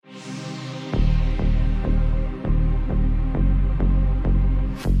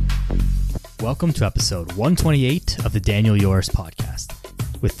Welcome to episode 128 of the Daniel Yoris podcast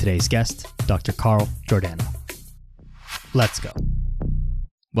with today's guest, Dr. Carl Giordano. Let's go.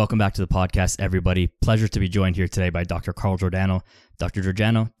 Welcome back to the podcast, everybody. Pleasure to be joined here today by Dr. Carl Giordano. Dr.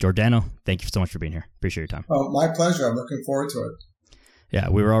 Giordano, thank you so much for being here. Appreciate your time. Oh, my pleasure. I'm looking forward to it. Yeah,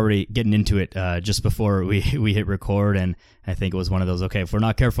 we were already getting into it just before we hit record, and I think it was one of those, okay, if we're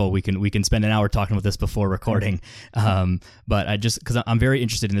not careful, we can spend an hour talking about this before recording. But I just, because I'm very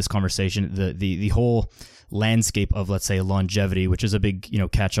interested in this conversation, the whole landscape of, let's say, longevity, which is a big,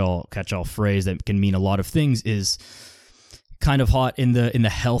 catch-all phrase that can mean a lot of things, is kind of hot in the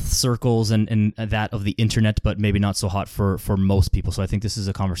health circles and that of the internet, but maybe not so hot for most people. So I think this is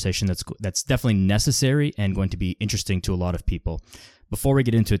a conversation that's definitely necessary and going to be interesting to a lot of people. Before we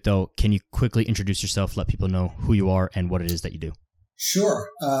get into it, though, can you quickly introduce yourself, let people know who you are and what it is that you do? Sure.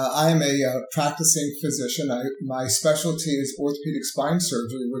 I am a practicing physician. My specialty is orthopedic spine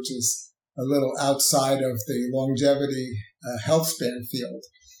surgery, which is a little outside of the longevity health span field.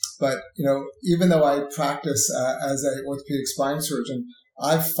 But, even though I practice as an orthopedic spine surgeon,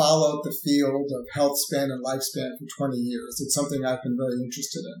 I've followed the field of health span and lifespan for 20 years. It's something I've been very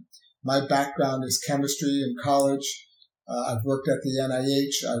interested in. My background is chemistry in college. I've worked at the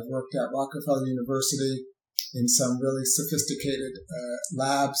NIH. I've worked at Rockefeller University in some really sophisticated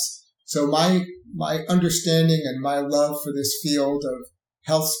labs. So my understanding and my love for this field of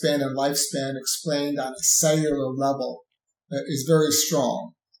health span and lifespan explained on a cellular level is very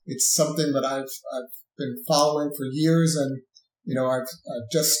strong. It's something that I've been following for years, and I've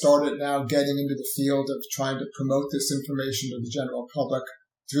just started now getting into the field of trying to promote this information to the general public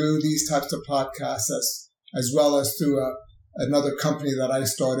through these types of podcasts, as well as through another company that I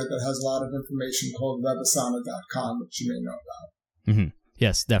started that has a lot of information called Webasana.com, which you may know about. Mm-hmm.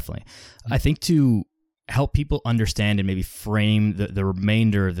 Yes, definitely. I think to help people understand and maybe frame the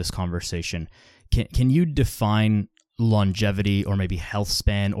remainder of this conversation, can you define longevity or maybe health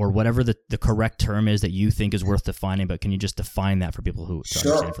span or whatever the correct term is that you think is worth defining, but can you just define that for people to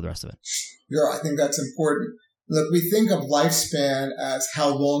understand for the rest of it? Sure, I think that's important. Look, we think of lifespan as how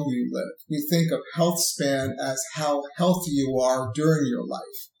long you live. We think of health span as how healthy you are during your life.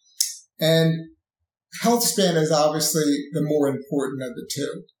 And health span is obviously the more important of the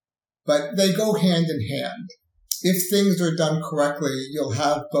two, but they go hand in hand. If things are done correctly, you'll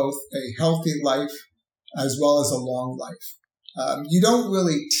have both a healthy life as well as a long life. You don't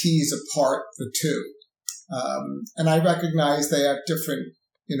really tease apart the two. And I recognize they have different,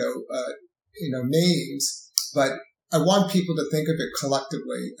 names. But I want people to think of it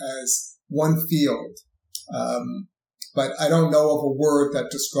collectively as one field. But I don't know of a word that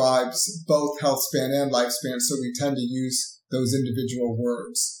describes both health span and lifespan, so we tend to use those individual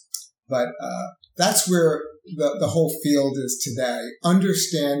words. But that's where the whole field is today,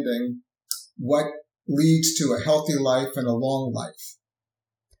 understanding what leads to a healthy life and a long life.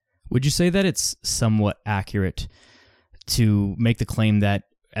 Would you say that it's somewhat accurate to make the claim that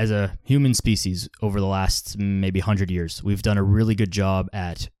as a human species, over the last maybe 100 years, we've done a really good job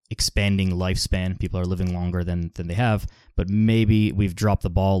at expanding lifespan. People are living longer than they have, but maybe we've dropped the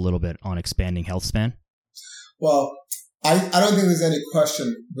ball a little bit on expanding health span? Well, I don't think there's any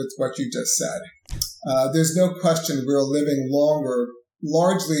question with what you just said. There's no question we're living longer,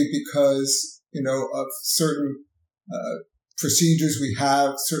 largely because, of certain procedures we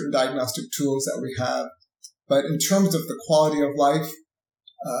have, certain diagnostic tools that we have. But in terms of the quality of life,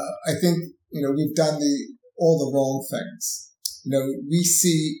 I think, we've done all the wrong things. We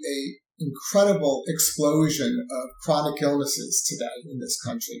see a incredible explosion of chronic illnesses today in this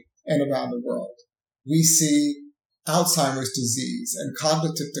country and around the world. We see Alzheimer's disease and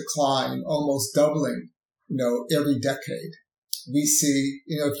cognitive decline almost doubling, every decade. We see,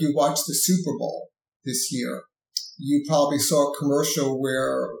 if you watch the Super Bowl this year, you probably saw a commercial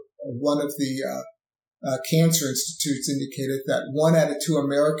where one of the cancer institutes indicated that 1 out of 2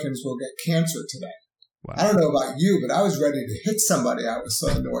 Americans will get cancer today. Wow. I don't know about you, but I was ready to hit somebody. I was so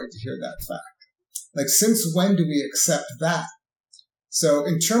annoyed to hear that fact. Like, since when do we accept that? So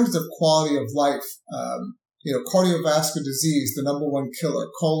in terms of quality of life, cardiovascular disease, the number one killer,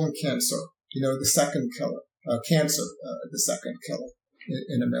 colon cancer, the second killer, cancer, the second killer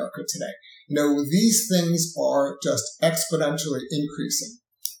in America today. These things are just exponentially increasing.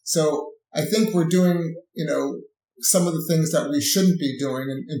 So I think we're doing, some of the things that we shouldn't be doing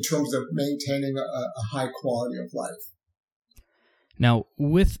in terms of maintaining a high quality of life. Now,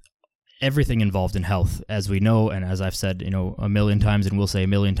 with everything involved in health, as we know, and as I've said, a million times, and we'll say a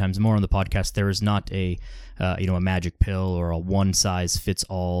million times more on the podcast, there is not a magic pill or a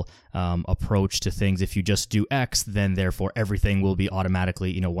one-size-fits-all approach to things. If you just do X, then therefore everything will be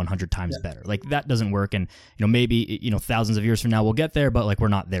automatically 100 times better. Like, that doesn't work, and maybe thousands of years from now we'll get there, but like, we're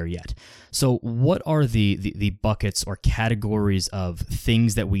not there yet. So what are the buckets or categories of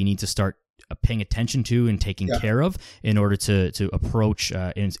things that we need to start paying attention to and taking care of in order to approach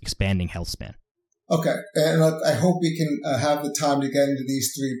expanding health span? Okay, and I hope we can have the time to get into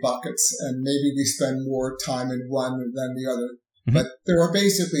these three buckets, and maybe we spend more time in one than the other. Mm-hmm. But there are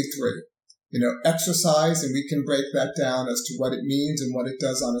basically three. Exercise, and we can break that down as to what it means and what it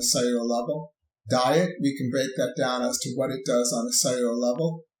does on a cellular level. Diet, we can break that down as to what it does on a cellular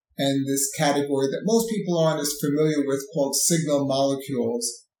level. And this category that most people aren't as familiar with called signal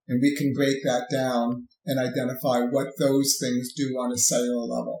molecules, and we can break that down and identify what those things do on a cellular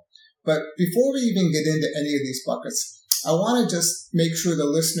level. But before we even get into any of these buckets, I want to just make sure the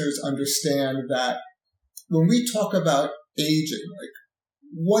listeners understand that when we talk about aging, like,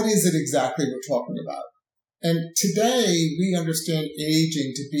 what is it exactly we're talking about? And today we understand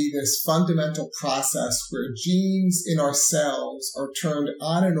aging to be this fundamental process where genes in our cells are turned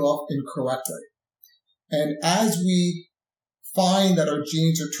on and off incorrectly. And as we find that our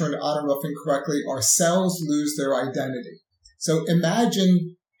genes are turned on and off incorrectly, our cells lose their identity. So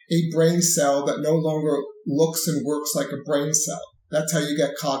imagine a brain cell that no longer looks and works like a brain cell. That's how you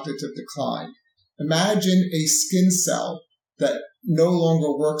get cognitive decline. Imagine a skin cell that no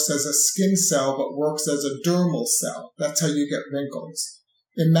longer works as a skin cell but works as a dermal cell. That's how you get wrinkles.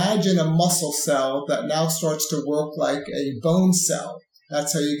 Imagine a muscle cell that now starts to work like a bone cell.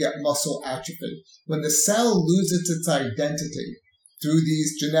 That's how you get muscle atrophy. When the cell loses its identity through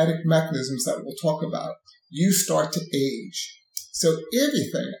these genetic mechanisms that we'll talk about, you start to age. So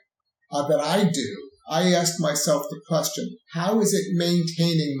everything that I do, I ask myself the question, how is it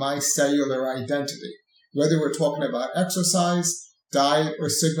maintaining my cellular identity? Whether we're talking about exercise, diet, or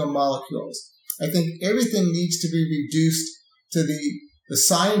signal molecules. I think everything needs to be reduced to the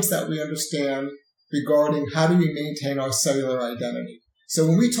science that we understand regarding how do we maintain our cellular identity. So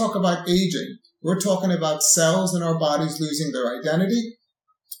when we talk about aging, we're talking about cells in our bodies losing their identity.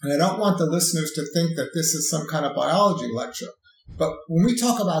 And I don't want the listeners to think that this is some kind of biology lecture. But when we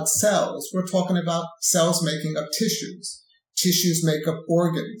talk about cells, we're talking about cells making up tissues. Tissues make up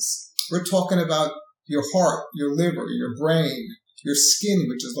organs. We're talking about your heart, your liver, your brain, your skin,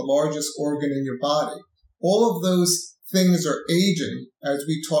 which is the largest organ in your body. All of those things are aging as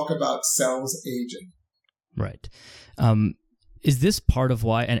we talk about cells aging. Right. Is this part of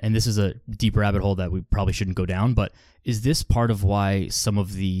why, and this is a deep rabbit hole that we probably shouldn't go down, but is this part of why some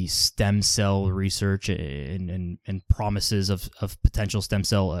of the stem cell research and promises of potential stem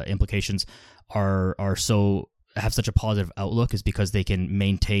cell implications have such a positive outlook, is because they can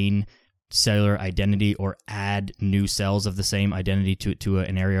maintain cellular identity or add new cells of the same identity to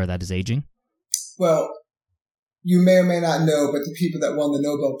an area that is aging? Well, you may or may not know, but the people that won the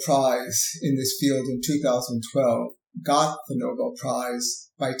Nobel Prize in this field in 2012 got the Nobel Prize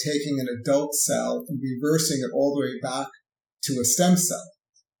by taking an adult cell and reversing it all the way back to a stem cell.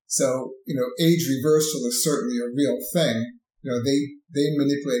 So, age reversal is certainly a real thing. They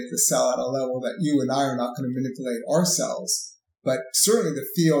manipulate the cell at a level that you and I are not going to manipulate our cells. But certainly the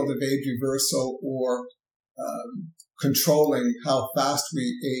field of age reversal or controlling how fast we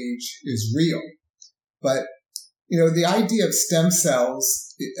age is real. But, the idea of stem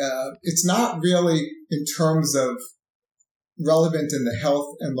cells, it's not really in terms of relevant in the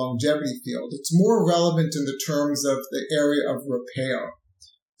health and longevity field. It's more relevant in the terms of the area of repair.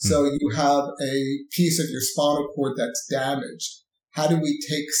 So you have a piece of your spinal cord that's damaged. How do we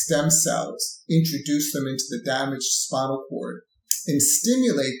take stem cells, introduce them into the damaged spinal cord, and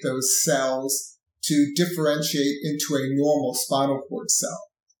stimulate those cells to differentiate into a normal spinal cord cell?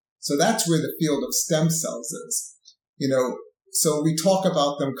 So that's where the field of stem cells is. So we talk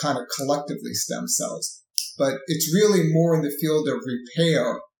about them kind of collectively, stem cells, but it's really more in the field of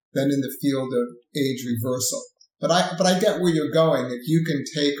repair than in the field of age reversal. But I get where you're going. If you can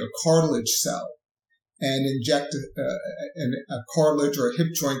take a cartilage cell and inject a cartilage or a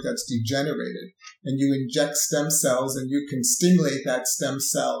hip joint that's degenerated, and you inject stem cells and you can stimulate that stem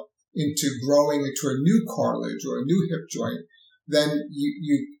cell into growing into a new cartilage or a new hip joint, then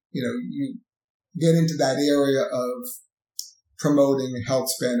you get into that area of promoting health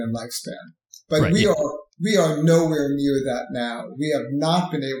span and lifespan. But right, we are nowhere near that now. We have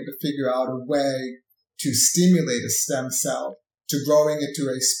not been able to figure out a way to stimulate a stem cell to growing into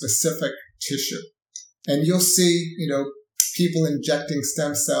a specific tissue. And you'll see, people injecting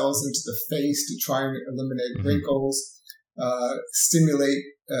stem cells into the face to try and eliminate wrinkles, stimulate,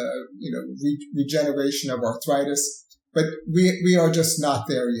 regeneration of arthritis. But we are just not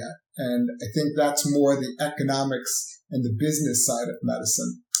there yet. And I think that's more the economics and the business side of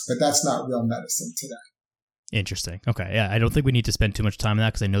medicine. But that's not real medicine today. Interesting. Okay. Yeah. I don't think we need to spend too much time on that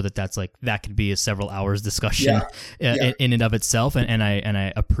because I know that could be a several hours discussion in and of itself. And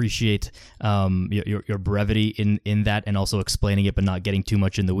I appreciate your brevity in that, and also explaining it but not getting too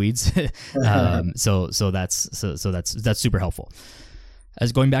much in the weeds. So that's super helpful.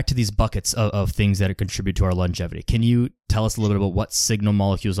 As going back to these buckets of things that contribute to our longevity, can you tell us a little bit about what signal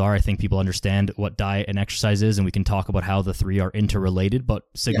molecules are? I think people understand what diet and exercise is, and we can talk about how the three are interrelated, but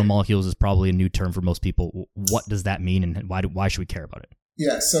signal molecules is probably a new term for most people. What does that mean, and why should we care about it?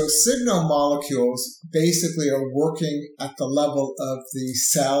 Yeah, so signal molecules basically are working at the level of the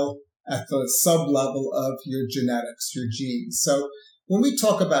cell, at the sub-level of your genetics, your genes. So when we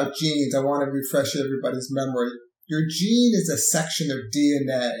talk about genes, I want to refresh everybody's memory. Your gene is a section of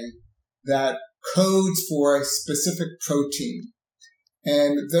DNA that codes for a specific protein.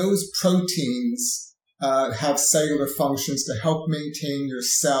 And those proteins have cellular functions to help maintain your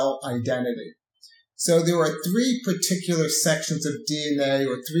cell identity. So there are three particular sections of DNA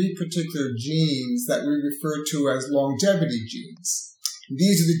or three particular genes that we refer to as longevity genes.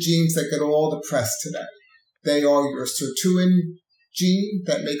 These are the genes that get all the press today. They are your sirtuin gene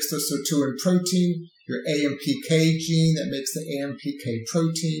that makes the sirtuin protein, your AMPK gene that makes the AMPK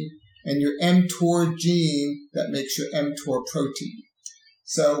protein, and your mTOR gene that makes your mTOR protein.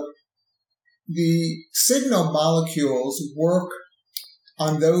 So the signal molecules work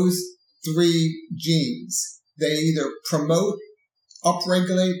on those three genes. They either promote,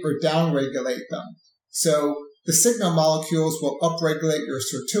 upregulate, or downregulate them. So the signal molecules will upregulate your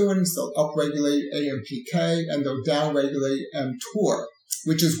sirtuins, they'll upregulate AMPK, and they'll downregulate mTOR,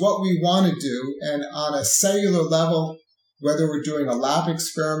 which is what we want to do. And on a cellular level, whether we're doing a lab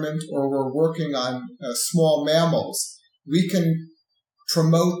experiment or we're working on small mammals, we can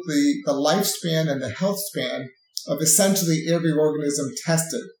promote the lifespan and the health span of essentially every organism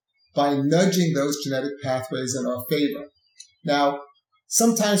tested by nudging those genetic pathways in our favor. Now,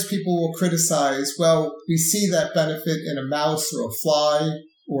 sometimes people will criticize, well, we see that benefit in a mouse or a fly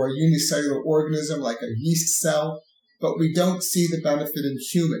or a unicellular organism like a yeast cell, but we don't see the benefit in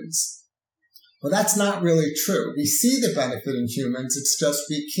humans. Well, that's not really true. We see the benefit in humans. It's just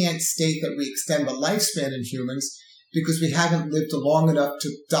we can't state that we extend the lifespan in humans because we haven't lived long enough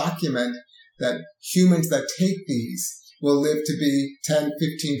to document that humans that take these will live to be 10,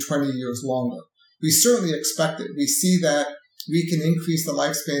 15, 20 years longer. We certainly expect it. We see that we can increase the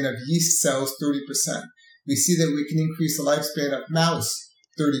lifespan of yeast cells 30%. We see that we can increase the lifespan of mouse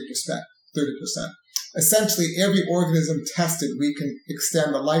 30%. Essentially, every organism tested, we can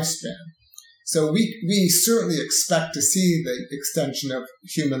extend the lifespan. So we certainly expect to see the extension of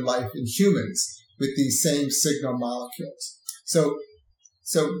human life in humans with these same signal molecules. So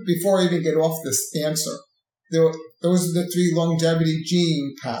before I even get off this answer, those are the three longevity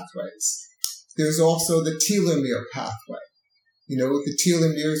gene pathways. There's also the telomere pathway. The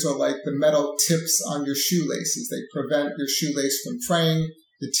telomeres are like the metal tips on your shoelaces. They prevent your shoelace from fraying.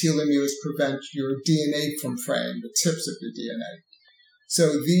 The telomeres prevent your DNA from fraying, the tips of your DNA.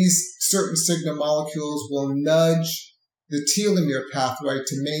 So these certain signal molecules will nudge the telomere pathway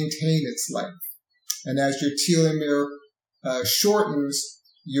to maintain its length. And as your telomere shortens,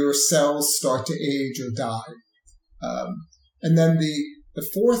 your cells start to age or die. And then the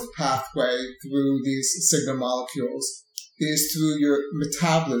fourth pathway through these signal molecules is through your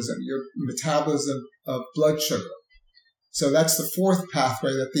metabolism of blood sugar. So that's the fourth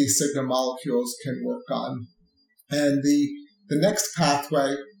pathway that these signal molecules can work on. And the next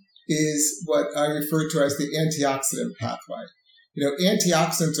pathway is what I refer to as the antioxidant pathway.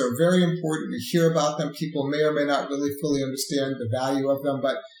 Antioxidants are very important. We hear about them. People may or may not really fully understand the value of them.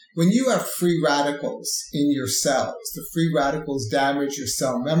 But when you have free radicals in your cells, the free radicals damage your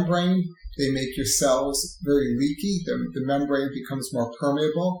cell membrane. They make your cells very leaky. The membrane becomes more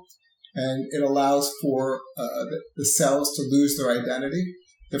permeable, and it allows for the cells to lose their identity.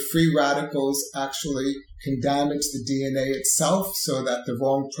 The free radicals actually can damage the DNA itself so that the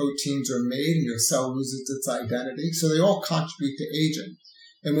wrong proteins are made and your cell loses its identity. So they all contribute to aging.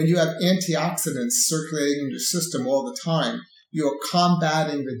 And when you have antioxidants circulating in your system all the time, you're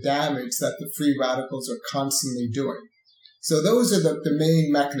combating the damage that the free radicals are constantly doing. So those are the main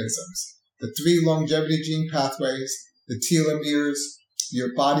mechanisms. The three longevity gene pathways, the telomeres,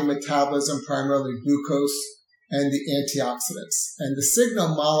 your body metabolism, primarily glucose, and the antioxidants. And the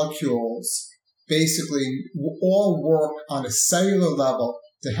signal molecules basically all work on a cellular level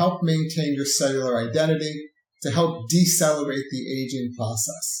to help maintain your cellular identity, to help decelerate the aging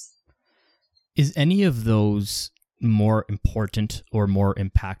process. Is any of those more important or more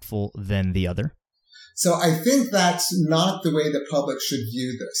impactful than the other? So I think that's not the way the public should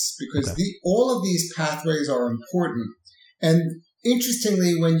view this, because all of these pathways are important. And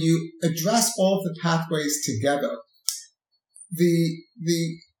interestingly, when you address all of the pathways together,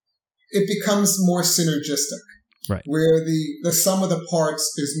 it becomes more synergistic, right, where the sum of the parts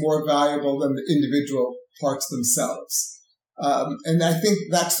is more valuable than the individual parts themselves. And I think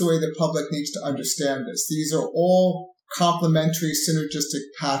that's the way the public needs to understand this. These are all complementary, synergistic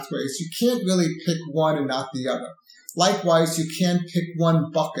pathways. You can't really pick one and not the other. Likewise, you can't pick one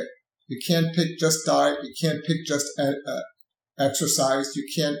bucket. You can't pick just diet. You can't pick just exercise. You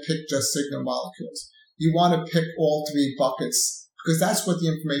can't pick just signal molecules. You want to pick all three buckets because that's what the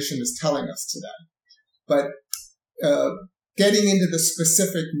information is telling us today. But getting into the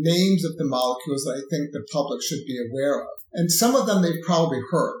specific names of the molecules, I think the public should be aware of. And some of them they've probably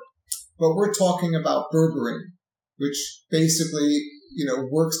heard. But we're talking about berberine, which basically,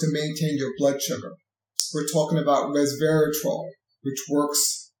 works to maintain your blood sugar. We're talking about resveratrol, which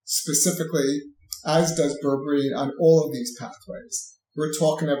works specifically, as does berberine, on all of these pathways. We're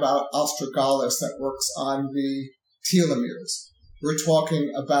talking about astragalus that works on the telomeres. We're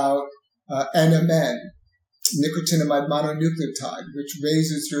talking about NMN, nicotinamide mononucleotide, which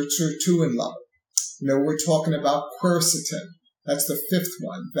raises your sirtuin level. We're talking about quercetin. That's the fifth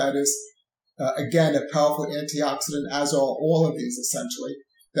one. That is, again, a powerful antioxidant, as are all of these essentially,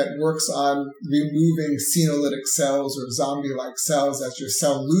 that works on removing senolytic cells or zombie-like cells. As your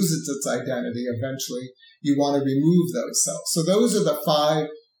cell loses its identity, eventually you want to remove those cells. So those are the 5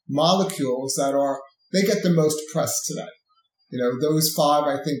 molecules they get the most press today. Those 5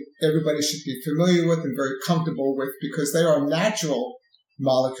 I think everybody should be familiar with and very comfortable with because they are natural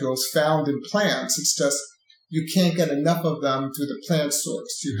molecules found in plants. It's just you can't get enough of them through the plant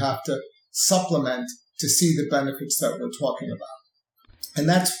source. You have to supplement to see the benefits that we're talking about. And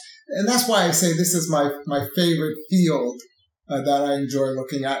that's why I say this is my favorite field that I enjoy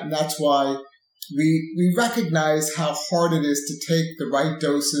looking at. And that's why we recognize how hard it is to take the right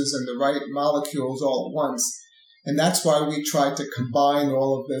doses and the right molecules all at once. And that's why we try to combine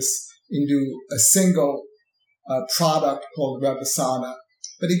all of this into a single product called Revasana.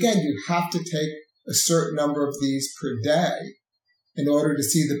 But again, you have to take a certain number of these per day in order to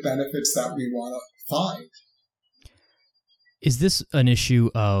see the benefits that we want to find. Is this an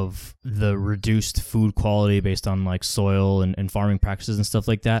issue of the reduced food quality based on like soil and farming practices and stuff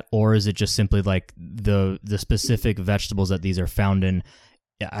like that? Or is it just simply like the specific vegetables that these are found in,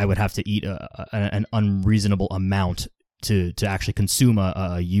 I would have to eat an unreasonable amount to actually consume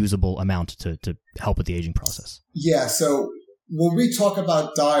a usable amount to help with the aging process? Yeah, so when we talk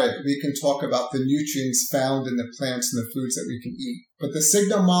about diet, we can talk about the nutrients found in the plants and the foods that we can eat. But the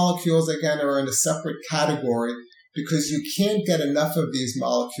signal molecules, again, are in a separate category because you can't get enough of these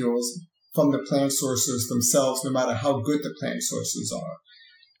molecules from the plant sources themselves, no matter how good the plant sources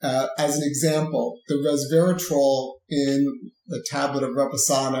are. As an example, the resveratrol in a tablet of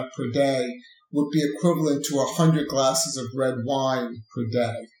Revasana per day would be equivalent to 100 glasses of red wine per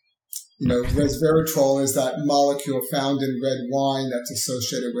day. Resveratrol is that molecule found in red wine that's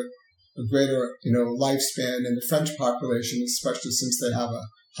associated with a greater, lifespan in the French population, especially since they have a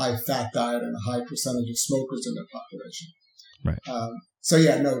high fat diet and a high percentage of smokers in their population. Right.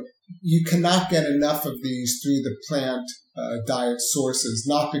 You cannot get enough of these through the plant diet sources,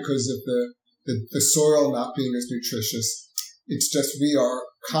 not because of the soil not being as nutritious. It's just we are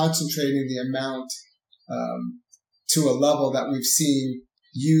concentrating the amount to a level that we've seen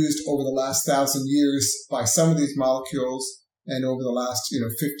used over the last 1,000 years by some of these molecules and over the last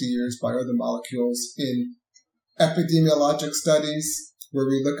 50 years by other molecules in epidemiologic studies where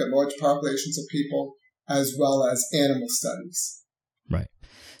we look at large populations of people as well as animal studies. Right.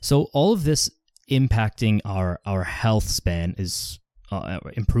 So all of this impacting our health span is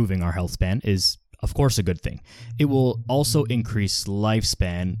improving our health span is, of course, a good thing. It will also increase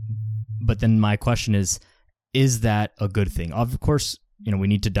lifespan. But then my question is that a good thing? Of course, we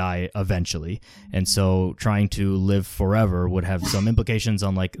need to die eventually. And so trying to live forever would have some implications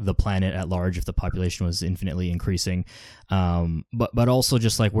on like the planet at large if the population was infinitely increasing. But also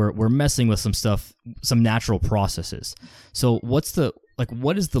just like we're messing with some stuff, some natural processes. So what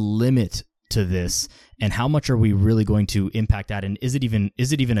is the limit to this, and how much are we really going to impact that? And is it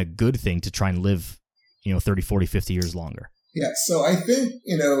even a good thing to try and live, 30, 40, 50 years longer? Yeah, so I think,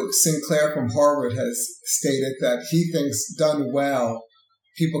 Sinclair from Harvard has stated that he thinks done well,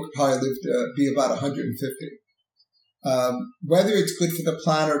 people could probably live to be about 150. Whether it's good for the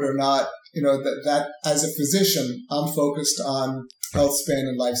planet or not, that as a physician, I'm focused on health span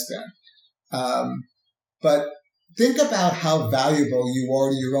and lifespan. But think about how valuable you are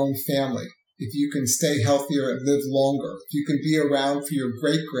to your own family if you can stay healthier and live longer, if you can be around for your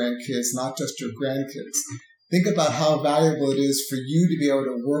great-grandkids, not just your grandkids. Think about how valuable it is for you to be able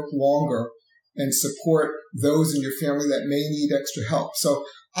to work longer and support those in your family that may need extra help. So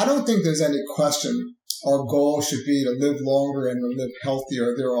I don't think there's any question our goal should be to live longer and to live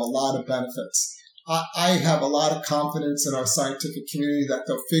healthier. There are a lot of benefits. I have a lot of confidence in our scientific community that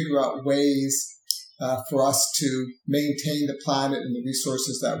they'll figure out ways for us to maintain the planet and the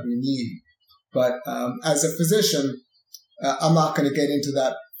resources that we need. But as a physician, I'm not going to get into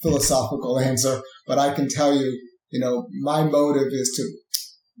that philosophical answer, but I can tell you, my motive is to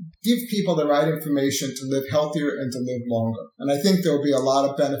give people the right information to live healthier and to live longer. And I think there will be a lot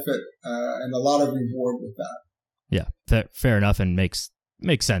of benefit and a lot of reward with that. Yeah, fair enough, and makes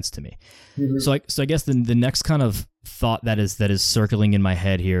sense to me. Mm-hmm. So I guess the next kind of thought that is circling in my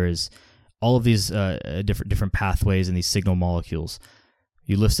head here is all of these different pathways and these signal molecules.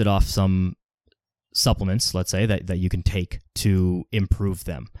 You listed off some supplements, let's say, that you can take to improve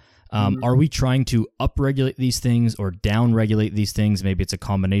them. Are we trying to upregulate these things or downregulate these things? Maybe it's a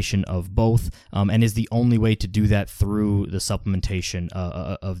combination of both. And is the only way to do that through the supplementation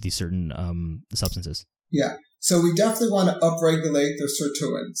of these certain substances? Yeah. So we definitely want to upregulate the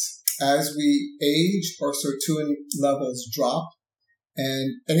sirtuins. As we age, our sirtuin levels drop.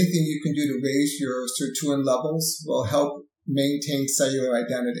 And anything you can do to raise your sirtuin levels will help maintain cellular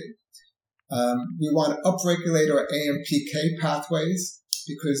identity. We want to upregulate our AMPK pathways,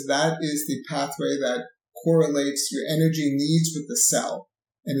 because that is the pathway that correlates your energy needs with the cell.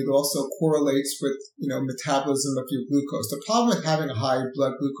 And it also correlates with, metabolism of your glucose. The problem with having a high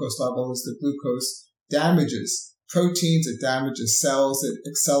blood glucose level is the glucose damages proteins, it damages cells, it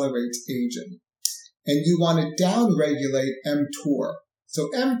accelerates aging. And you want to downregulate mTOR. So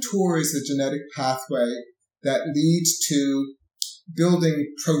mTOR is the genetic pathway that leads to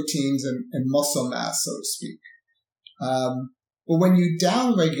building proteins and muscle mass, so to speak. But when you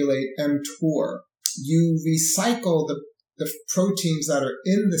downregulate mTOR, you recycle the proteins that are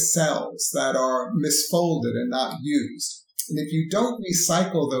in the cells that are misfolded and not used. And if you don't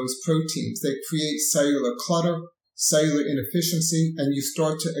recycle those proteins, they create cellular clutter, cellular inefficiency, and you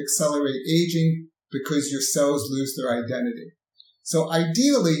start to accelerate aging because your cells lose their identity. So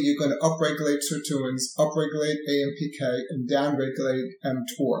ideally, you're going to upregulate sirtuins, upregulate AMPK, and downregulate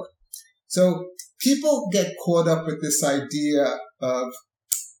mTOR. So people get caught up with this idea of,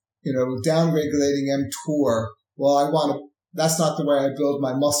 downregulating mTOR. Well, that's not the way I build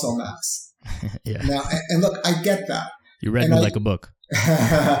my muscle mass. Yeah. Now, and look, I get that. You read me like a book.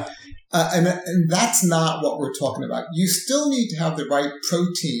 and that's not what we're talking about. You still need to have the right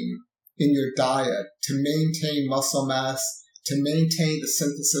protein in your diet to maintain muscle mass, to maintain the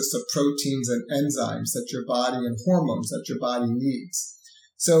synthesis of proteins and enzymes that your body and hormones that your body needs.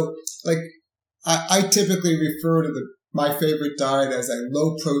 So, I typically refer to my favorite diet as a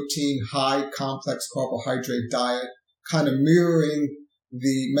low protein, high complex carbohydrate diet, kind of mirroring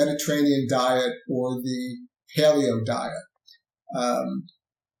the Mediterranean diet or the paleo diet.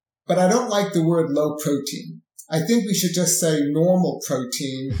 But I don't like the word low protein. I think we should just say normal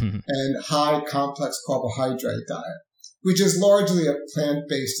protein and high complex carbohydrate diet, which is largely a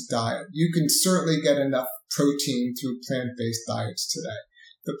plant-based diet. You can certainly get enough protein through plant-based diets today.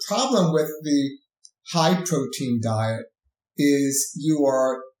 The problem with the high protein diet is you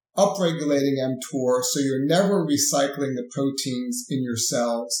are upregulating mTOR, so you're never recycling the proteins in your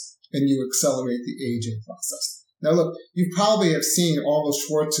cells, and you accelerate the aging process. Now look, you probably have seen Arnold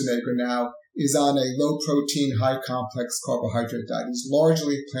Schwarzenegger now is on a low protein, high complex carbohydrate diet. He's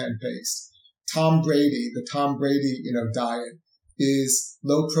largely plant-based. Tom Brady, the Tom Brady, diet is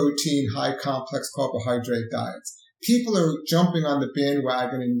low protein, high complex carbohydrate diets. People are jumping on the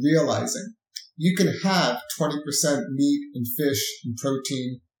bandwagon and realizing you can have 20% meat and fish and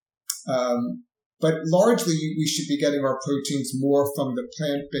protein, but largely we should be getting our proteins more from the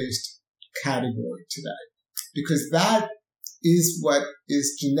plant-based category today, because that is what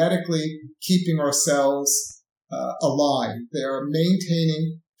is genetically keeping our cells alive. They are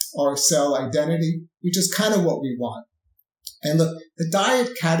maintaining our cell identity, which is kind of what we want. And look, the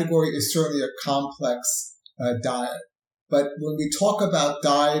diet category is certainly a complex diet. But when we talk about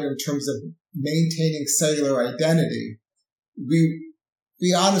diet in terms of maintaining cellular identity,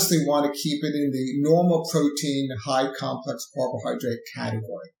 we honestly want to keep it in the normal protein, high complex carbohydrate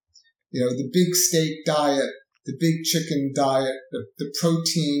category. The big steak diet the big chicken diet, the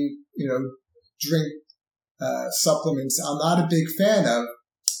protein, drink supplements, I'm not a big fan of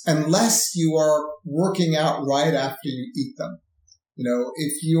unless you are working out right after you eat them.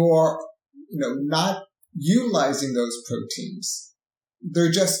 If you're, not utilizing those proteins,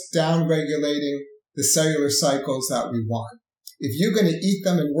 they're just down-regulating the cellular cycles that we want. If you're going to eat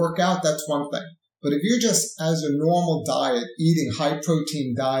them and work out, that's one thing. But if you're just, as a normal diet, eating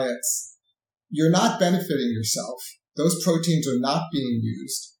high-protein diets, you're not benefiting yourself. Those proteins are not being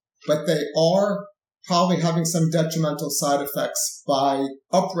used, but they are probably having some detrimental side effects by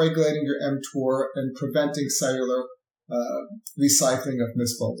upregulating your mTOR and preventing cellular recycling of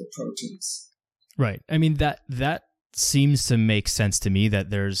misfolded proteins. Right. I mean, that seems to make sense to me, that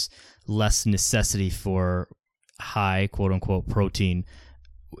there's less necessity for high quote unquote protein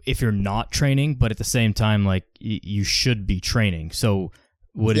if you're not training, but at the same time, like you should be training. So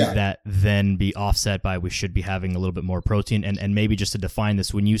wouldn't that then be offset by we should be having a little bit more protein? And maybe just to define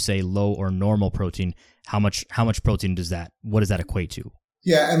this, when you say low or normal protein, how much protein what does that equate to?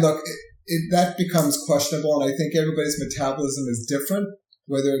 Yeah, and look, that becomes questionable, and I think everybody's metabolism is different,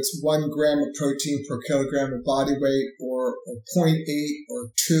 whether it's 1 gram of protein per kilogram of body weight or 0.8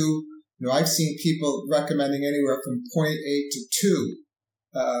 or 2. I've seen people recommending anywhere from 0.8 to 2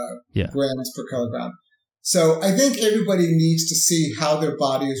 grams per kilogram. So I think everybody needs to see how their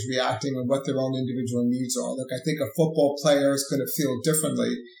body is reacting and what their own individual needs are. Look, I think a football player is going to feel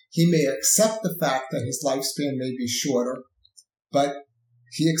differently. He may accept the fact that his lifespan may be shorter, but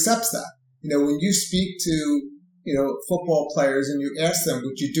he accepts that. When you speak to, football players and you ask them,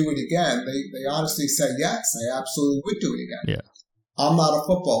 would you do it again? They honestly say, yes, I absolutely would do it again. Yeah. I'm not a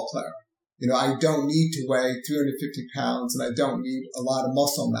football player. I don't need to weigh 350 pounds and I don't need a lot of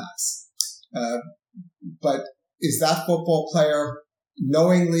muscle mass. But is that football player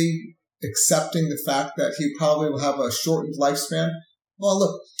knowingly accepting the fact that he probably will have a shortened lifespan? Well,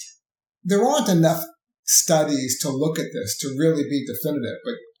 look, there aren't enough studies to look at this to really be definitive,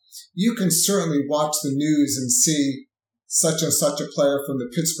 but you can certainly watch the news and see such and such a player from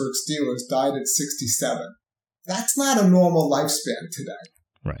the Pittsburgh Steelers died at 67. That's not a normal lifespan today.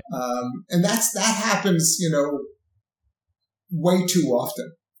 Right. And that happens, way too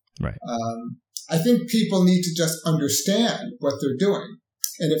often. Right. I think people need to just understand what they're doing.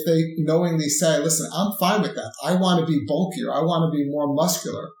 And if they knowingly say, listen, I'm fine with that. I want to be bulkier. I want to be more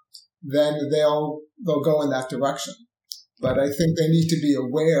muscular. Then they'll go in that direction. But I think they need to be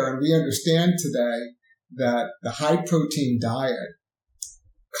aware, and we understand today that the high protein diet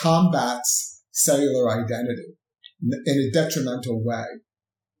combats cellular identity in a detrimental way.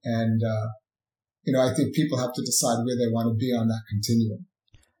 And, I think people have to decide where they want to be on that continuum.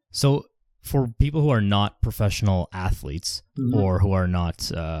 So for people who are not professional athletes, mm-hmm. or who are not,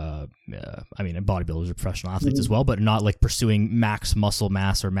 bodybuilders are professional athletes, mm-hmm. as well, but not like pursuing max muscle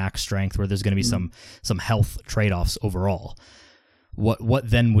mass or max strength, where there's going to be mm-hmm. some health trade-offs overall. What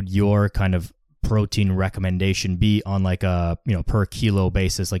then would your kind of protein recommendation be on like a per kilo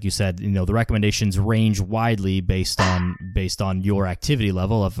basis? Like you said, the recommendations range widely based on your activity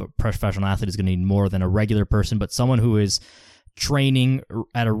level. Of a professional athlete is going to need more than a regular person, but someone who is training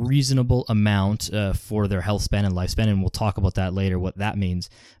at a reasonable amount for their health span and lifespan, and we'll talk about that later, what that means.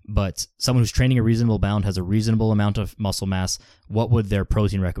 But someone who's training a reasonable amount, has a reasonable amount of muscle mass, what would their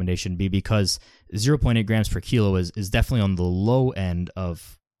protein recommendation be? Because 0.8 grams per kilo is definitely on the low end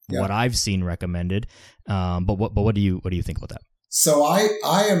of what I've seen recommended. But what do you think about that? So I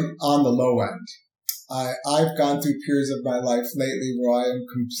am on the low end. I've gone through periods of my life lately where I am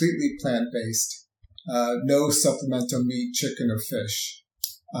completely plant-based. No supplemental meat, chicken, or fish.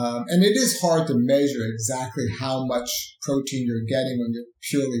 And it is hard to measure exactly how much protein you're getting when you're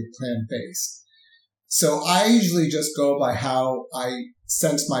purely plant-based. So I usually just go by how I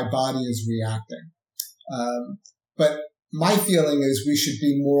sense my body is reacting. But my feeling is we should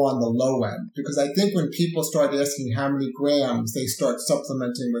be more on the low end, because I think when people start asking how many grams, they start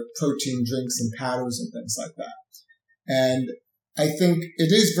supplementing with protein drinks and powders and things like that. And I think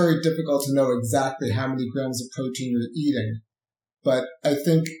it is very difficult to know exactly how many grams of protein you're eating. But I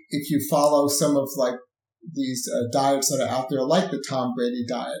think if you follow some of like these diets that are out there, like the Tom Brady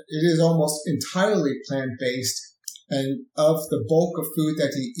diet, it is almost entirely plant-based. And of the bulk of food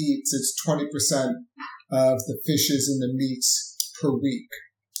that he eats, it's 20% of the fishes and the meats per week.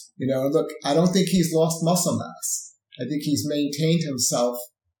 Look, I don't think he's lost muscle mass. I think he's maintained himself,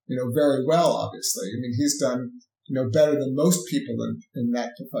 very well, obviously. I mean, he's done better than most people in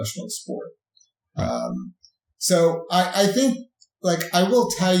that professional sport. So I think, like, I will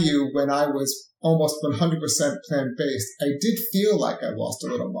tell you, when I was almost 100% plant-based, I did feel like I lost a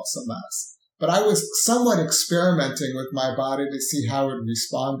little muscle mass. but I was somewhat experimenting with my body to see how it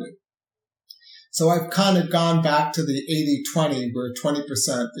responded. So I've kind of gone back to the 80-20, where 20%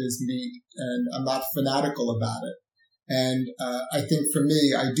 is meat, and I'm not fanatical about it. And I think for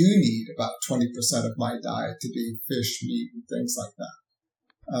me, I do need about 20% of my diet to be fish, meat, and things like that.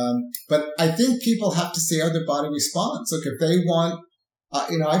 But I think people have to see how their body responds. Look, if they want,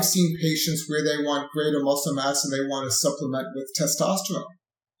 I've seen patients where they want greater muscle mass and they want to supplement with testosterone.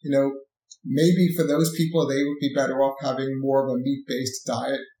 Maybe for those people, they would be better off having more of a meat-based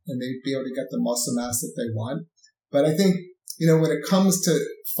diet and they'd be able to get the muscle mass that they want. But I think, when it comes to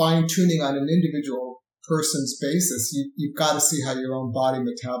fine-tuning on an individual person's basis, you've got to see how your own body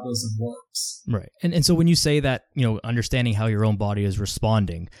metabolism works. Right. And so when you say that, understanding how your own body is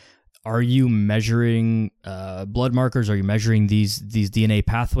responding, are you measuring blood markers? Are you measuring these DNA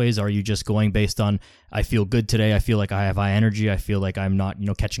pathways? Are you just going based on, I feel good today, I feel like I have high energy, I feel like I'm not,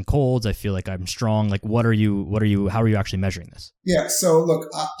 catching colds, I feel like I'm strong? Like how are you actually measuring this? Yeah. So look,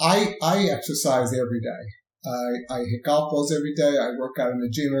 I exercise every day. I hit golf balls every day. I work out in the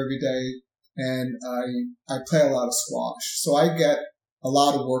gym every day. And I play a lot of squash. So I get a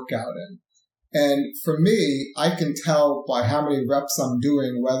lot of workout in. And for me, I can tell by how many reps I'm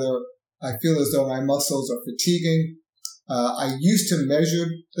doing whether I feel as though my muscles are fatiguing. I used to measure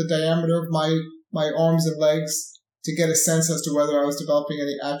the diameter of my arms and legs to get a sense as to whether I was developing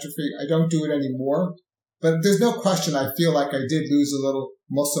any atrophy. I don't do it anymore. But there's no question I feel like I did lose a little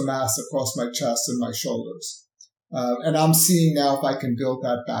muscle mass across my chest and my shoulders. And I'm seeing now if I can build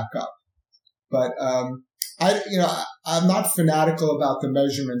that back up. But I'm not fanatical about the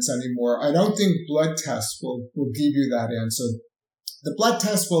measurements anymore. I don't think blood tests will give you that answer. The blood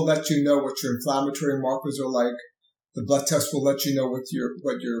test will let you know what your inflammatory markers are like. The blood test will let you know what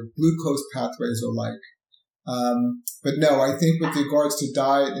your glucose pathways are like. But no, I think with regards to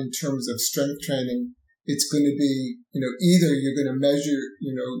diet in terms of strength training, it's going to be, either you're going to measure,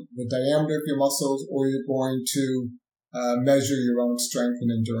 the diameter of your muscles, or you're going to measure your own strength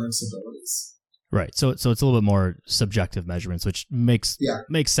and endurance abilities. Right. So it's a little bit more subjective measurements, which makes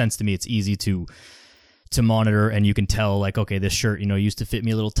sense to me. It's easy to monitor, and you can tell, like, okay, this shirt, used to fit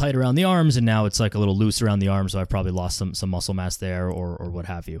me a little tight around the arms, and now it's like a little loose around the arms, so I've probably lost some muscle mass there, or what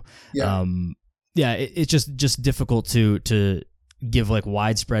have you. Yeah. It's just difficult to give like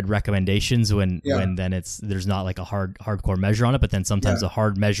widespread recommendations when then there's not like a hardcore measure on it, but then sometimes a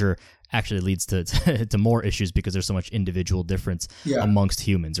hard measure actually leads to more issues because there's so much individual difference amongst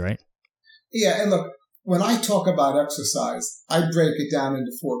humans, right? Yeah, and look, when I talk about exercise, I break it down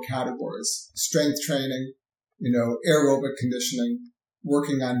into 4 categories: strength training, aerobic conditioning,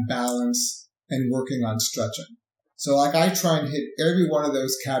 working on balance, and working on stretching. So like I try and hit every one of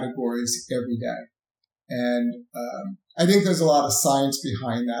those categories every day. And I think there's a lot of science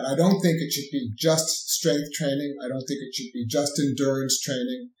behind that. I don't think it should be just strength training. I don't think it should be just endurance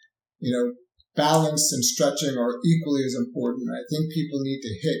training. Balance and stretching are equally as important. I think people need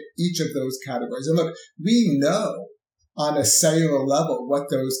to hit each of those categories. And look, we know on a cellular level what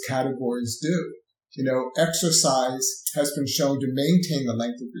those categories do. Exercise has been shown to maintain the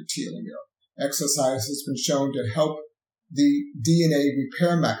length of your telomere. Exercise has been shown to help the DNA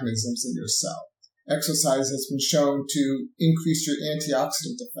repair mechanisms in your cell. Exercise has been shown to increase your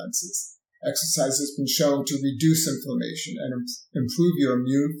antioxidant defenses. Exercise has been shown to reduce inflammation and improve your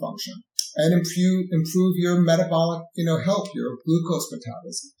immune function, and improve your metabolic, health, your glucose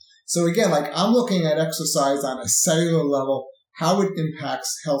metabolism. So again, like I'm looking at exercise on a cellular level, how it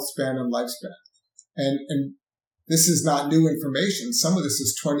impacts health span and lifespan. And this is not new information. Some of this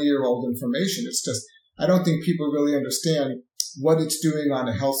is 20-year-old information. It's just, I don't think people really understand what it's doing on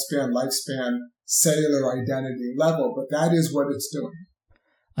a health span, lifespan, cellular identity level, but that is what it's doing.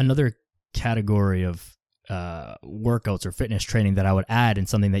 Another category of workouts or fitness training that I would add, and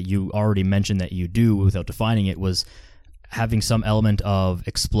something that you already mentioned that you do without defining it, was having some element of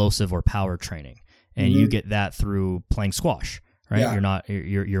explosive or power training. And you get that through playing squash, right? Yeah.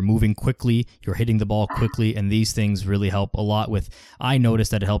 You're moving quickly, you're hitting the ball quickly, and these things really help a lot with, I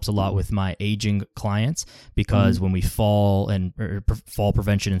noticed that it helps a lot with my aging clients, because when we fall and fall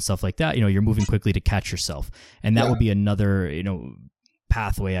prevention and stuff like that, you're moving quickly to catch yourself. And that would be another,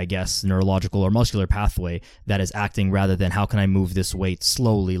 pathway, I guess, neurological or muscular pathway that is acting, rather than how can I move this weight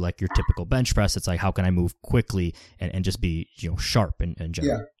slowly, like your typical bench press. It's like, how can I move quickly and just be, sharp and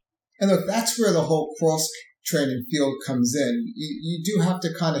general. Yeah. And look, that's where the whole cross training field comes in. You do have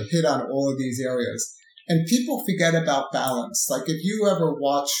to kind of hit on all of these areas. And people forget about balance. Like if you ever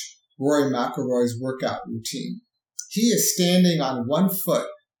watch Rory McIlroy's workout routine, he is standing on one foot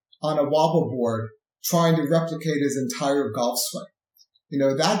on a wobble board trying to replicate his entire golf swing.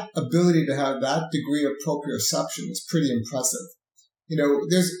 That ability to have that degree of proprioception is pretty impressive.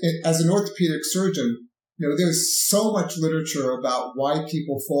 As an orthopedic surgeon, there's so much literature about why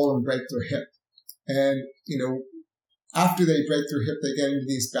people fall and break their hip. And, after they break their hip, they get into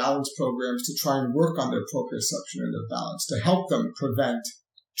these balance programs to try and work on their proprioception and their balance to help them prevent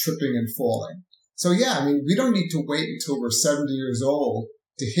tripping and falling. So yeah, we don't need to wait until we're 70 years old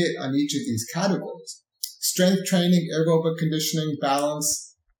to hit on each of these categories. Strength training, aerobic conditioning,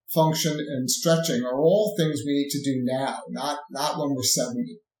 balance, function, and stretching are all things we need to do now, not when we're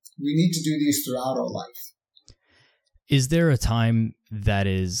 70. We need to do these throughout our life. Is there a time that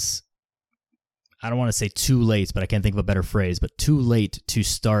is, I don't want to say too late, but I can't think of a better phrase, but too late to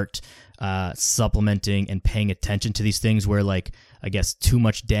start supplementing and paying attention to these things where, like, I guess too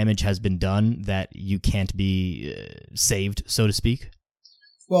much damage has been done that you can't be saved, so to speak?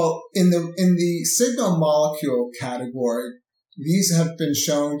 Well, in the signal molecule category, these have been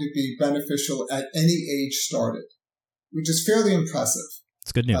shown to be beneficial at any age started, which is fairly impressive.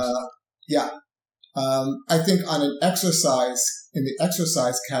 It's good news. Yeah. I think in the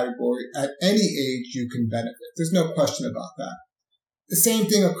exercise category, at any age you can benefit. There's no question about that. The same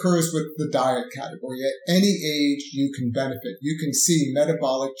thing occurs with the diet category. At any age you can benefit. You can see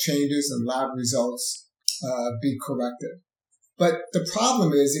metabolic changes and lab results be corrected. But the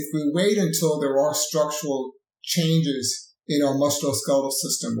problem is if we wait until there are structural changes in our musculoskeletal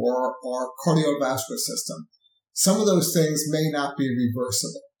system or our cardiovascular system, some of those things may not be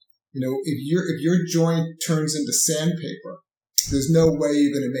reversible. If your joint turns into sandpaper, there's no way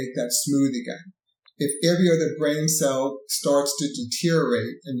you're going to make that smooth again. If every other brain cell starts to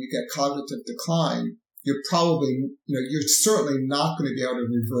deteriorate and you get cognitive decline, you're certainly not going to be able to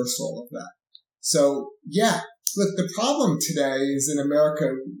reverse all of that. So, yeah, look, the problem today is in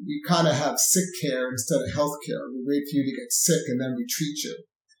America, we kind of have sick care instead of health care. We wait for you to get sick and then we treat you.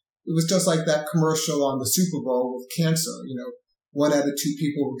 It was just like that commercial on the Super Bowl with cancer. 1 out of 2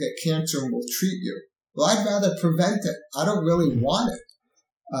 people will get cancer and will treat you. Well, I'd rather prevent it. I don't really want it.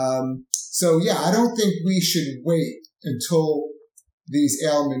 I don't think we should wait until these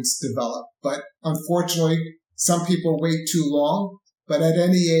ailments develop. But unfortunately, some people wait too long. But at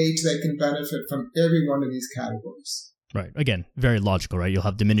any age, they can benefit from every one of these categories. Right. Again, very logical, right? You'll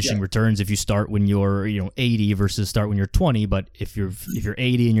have diminishing returns if you start when you're 80 versus start when you're 20. But if you're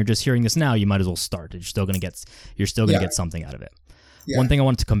 80 and you're just hearing this now, you might as well start. You're still going to get something out of it. Yeah. One thing I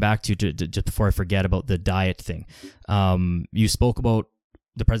wanted to come back to just before I forget about the diet thing. You spoke about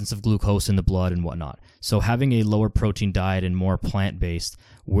the presence of glucose in the blood and whatnot. So having a lower protein diet and more plant-based,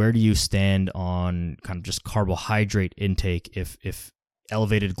 where do you stand on kind of just carbohydrate intake if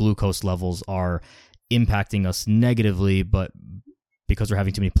elevated glucose levels are impacting us negatively, but because we're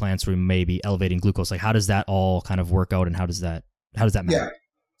having too many plants, we may be elevating glucose? Like, how does that all kind of work out, and how does that matter? Yeah.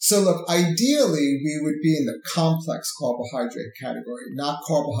 So look, ideally, we would be in the complex carbohydrate category, not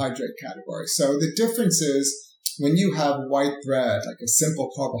carbohydrate category. So the difference is when you have white bread, like a simple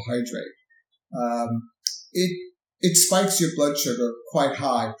carbohydrate, it spikes your blood sugar quite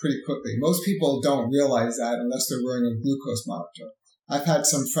high pretty quickly. Most people don't realize that unless they're wearing a glucose monitor. I've had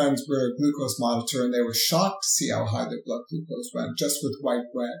some friends wear a glucose monitor and they were shocked to see how high their blood glucose went just with white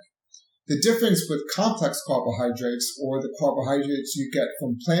bread. The difference with complex carbohydrates or the carbohydrates you get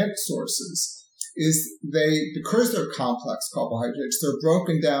from plant sources is because they're complex carbohydrates, they're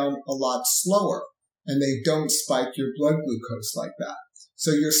broken down a lot slower and they don't spike your blood glucose like that.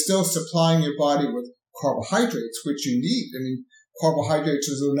 So you're still supplying your body with carbohydrates, which you need. Carbohydrates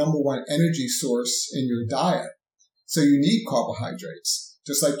is the number one energy source in your diet. So you need carbohydrates,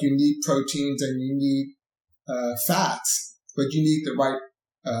 just like you need proteins and you need fats, but you need the right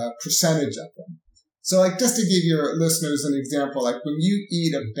percentage of them. So just to give your listeners an example, like when you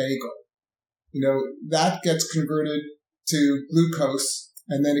eat a bagel, that gets converted to glucose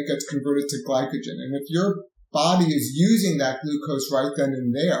and then it gets converted to glycogen. And if your body is using that glucose right then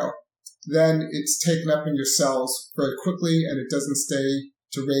and there, then it's taken up in your cells very quickly and it doesn't stay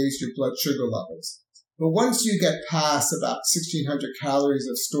to raise your blood sugar levels. But once you get past about 1,600 calories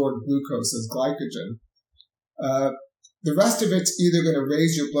of stored glucose as glycogen, the rest of it's either going to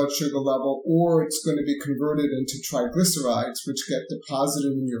raise your blood sugar level or it's going to be converted into triglycerides, which get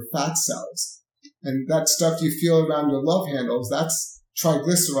deposited in your fat cells. And that stuff you feel around your love handles, that's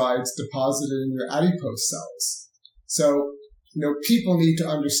triglycerides deposited in your adipose cells. So, people need to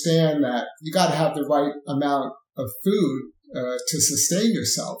understand that you got to have the right amount of food to sustain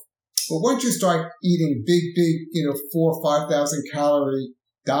yourself. But once you start eating big, 4,000 or 5,000 calorie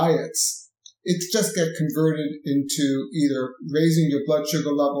diets, it just gets converted into either raising your blood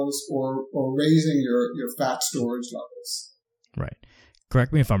sugar levels or raising your fat storage levels. Right.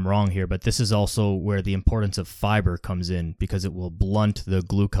 Correct me if I'm wrong here, but this is also where the importance of fiber comes in, because it will blunt the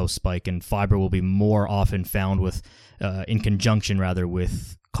glucose spike, and fiber will be more often found with, in conjunction rather,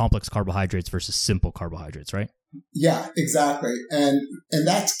 with complex carbohydrates versus simple carbohydrates, right? Yeah, exactly. And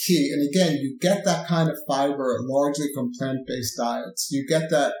that's key. And again, you get that kind of fiber largely from plant-based diets. You get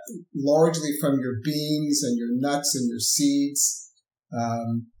that largely from your beans and your nuts and your seeds.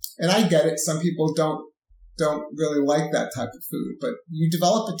 And I get it. Some people don't really like that type of food, but you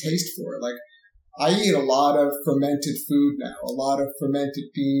develop a taste for it. Like, I eat a lot of fermented food now, a lot of fermented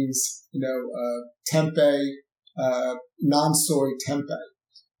beans, tempeh, non-soy tempeh,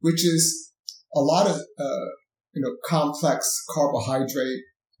 which is a lot of, complex carbohydrate,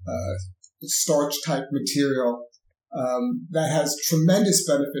 starch type material, that has tremendous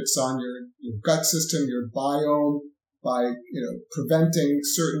benefits on your gut system, your biome, by, preventing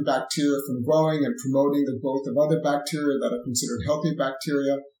certain bacteria from growing and promoting the growth of other bacteria that are considered healthy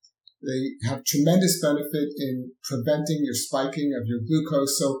bacteria. They have tremendous benefit in preventing your spiking of your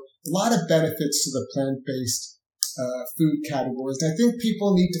glucose. So a lot of benefits to the plant-based food categories. And I think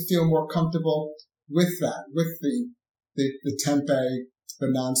people need to feel more comfortable with that, with the tempeh, the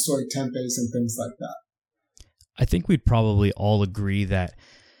non-soy tempehs and things like that. I think we'd probably all agree that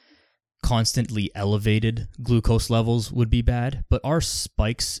constantly elevated glucose levels would be bad, but are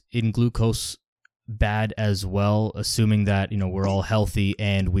spikes in glucose bad as well, assuming that, we're all healthy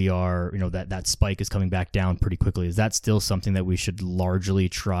and we are, that spike is coming back down pretty quickly? Is that still something that we should largely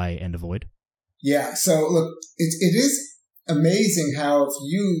try and avoid? Yeah. So look, it is amazing how, if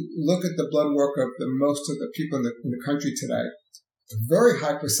you look at the blood work of most of the people in the country today, a very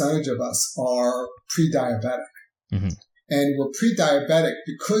high percentage of us are pre-diabetic. Mm-hmm. And we're pre-diabetic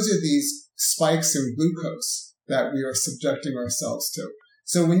because of these spikes in glucose that we are subjecting ourselves to.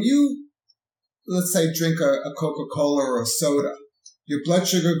 So when you, let's say, drink a Coca-Cola or a soda, your blood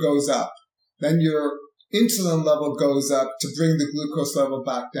sugar goes up. Then your insulin level goes up to bring the glucose level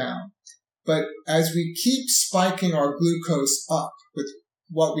back down. But as we keep spiking our glucose up with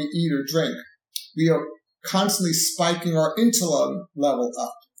what we eat or drink, we are constantly spiking our insulin level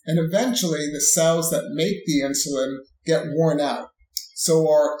up. And eventually the cells that make the insulin get worn out. So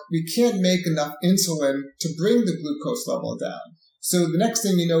we can't make enough insulin to bring the glucose level down. So the next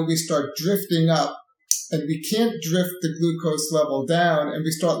thing you know, we start drifting up, and we can't drift the glucose level down, and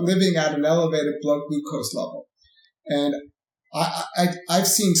we start living at an elevated blood glucose level. And I've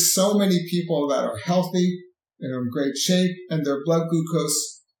seen so many people that are healthy and are in great shape, and their blood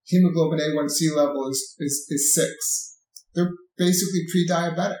glucose, hemoglobin A1C level is 6. They're basically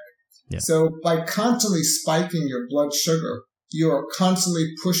pre-diabetic. Yeah. So by constantly spiking your blood sugar, you are constantly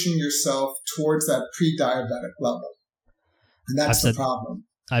pushing yourself towards that pre-diabetic level. And that's the problem.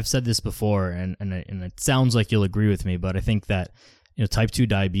 I've said this before, and it sounds like you'll agree with me, but I think that type 2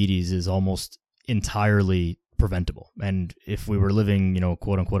 diabetes is almost entirely preventable. And if we were living,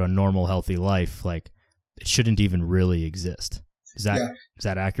 quote unquote, a normal, healthy life, like, it shouldn't even really exist. Is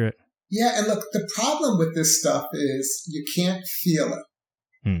that accurate? Yeah. And look, the problem with this stuff is you can't feel it.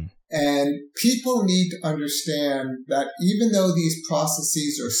 And people need to understand that even though these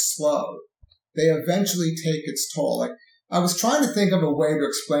processes are slow, they eventually take its toll. Like, I was trying to think of a way to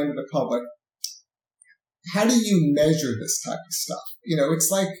explain to the public, how do you measure this type of stuff?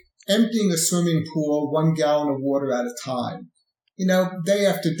 It's like emptying a swimming pool 1 gallon of water at a time. Day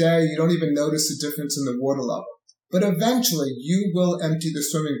after day, you don't even notice a difference in the water level. But eventually, you will empty the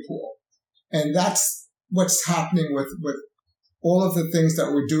swimming pool. And that's what's happening with all of the things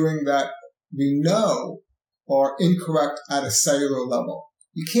that we're doing that we know are incorrect at a cellular level.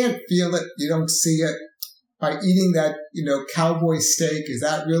 You can't feel it. You don't see it. By eating that, cowboy steak, is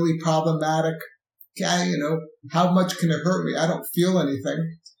that really problematic? Okay, how much can it hurt me? I don't feel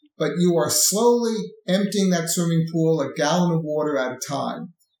anything. But you are slowly emptying that swimming pool 1 gallon of water at a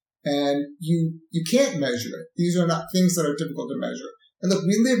time. And you can't measure it. These are not things that are difficult to measure. And look,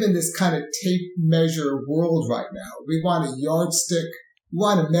 we live in this kind of tape measure world right now. We want a yardstick. We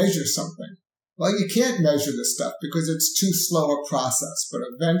want to measure something. Well, you can't measure this stuff because it's too slow a process, but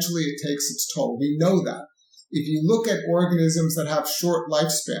eventually it takes its toll. We know that. If you look at organisms that have short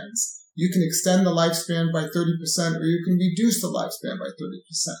lifespans, you can extend the lifespan by 30% or you can reduce the lifespan by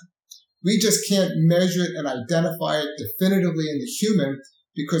 30%. We just can't measure it and identify it definitively in the human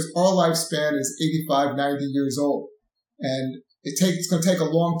because our lifespan is 85, 90 years old. And it's going to take a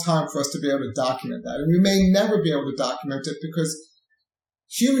long time for us to be able to document that. And we may never be able to document it because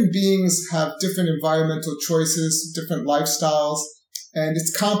human beings have different environmental choices, different lifestyles, and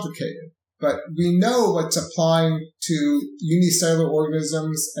it's complicated. But we know what's applying to unicellular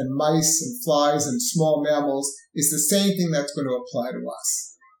organisms and mice and flies and small mammals is the same thing that's going to apply to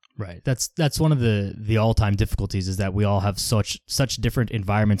us. Right. That's one of the all-time difficulties, is that we all have such different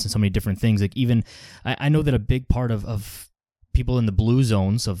environments and so many different things. Like, even I know that a big part of people in the blue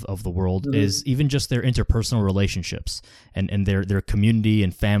zones of the world is even just their interpersonal relationships and their community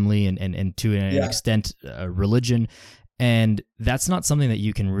and family and to an extent religion. And that's not something that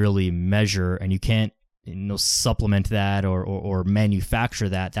you can really measure, and you can't supplement that or manufacture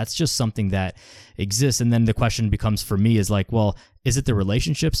that. That's just something that exists. And then the question becomes for me is like, well, is it the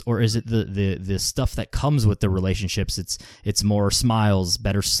relationships, or is it the stuff that comes with the relationships? It's more smiles,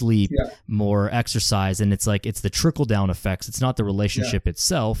 better sleep, more exercise, and it's like it's the trickle down effects. It's not the relationship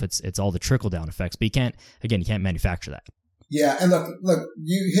itself. It's all the trickle down effects. But you can't manufacture that. Yeah, and look,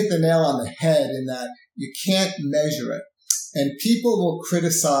 you hit the nail on the head in that you can't measure it, and people will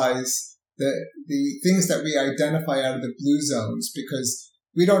criticize the things that we identify out of the blue zones because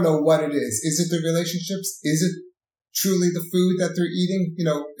we don't know what it is. Is it the relationships? Is it truly the food that they're eating?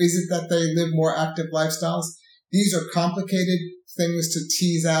 Is it that they live more active lifestyles? These are complicated things to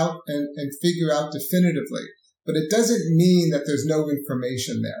tease out and figure out definitively. But it doesn't mean that there's no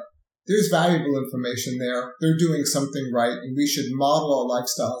information there. There's valuable information there. They're doing something right, and we should model our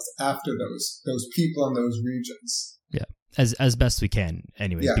lifestyles after those people in those regions. Yeah. As best we can,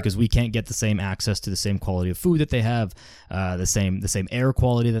 anyways, because we can't get the same access to the same quality of food that they have, the same air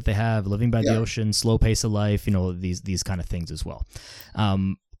quality that they have, living by the ocean, slow pace of life, these kind of things as well.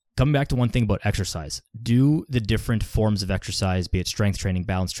 Coming back to one thing about exercise, do the different forms of exercise, be it strength training,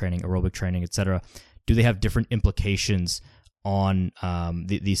 balance training, aerobic training, etc., do they have different implications on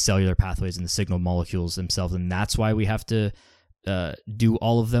these cellular pathways and the signal molecules themselves? And that's why we have to do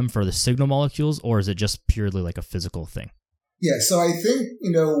all of them for the signal molecules, or is it just purely like a physical thing? Yeah, so I think,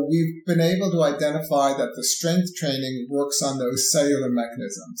 we've been able to identify that the strength training works on those cellular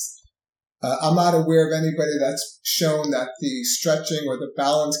mechanisms. I'm not aware of anybody that's shown that the stretching or the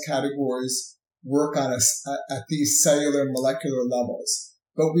balance categories work on us at these cellular molecular levels.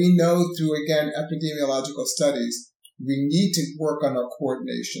 But we know through, again, epidemiological studies, we need to work on our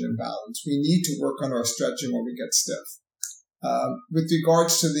coordination and balance. We need to work on our stretching when we get stiff. With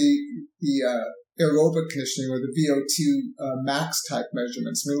regards to the aerobic conditioning or the VO2 max type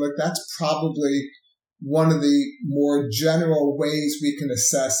measurements, that's probably one of the more general ways we can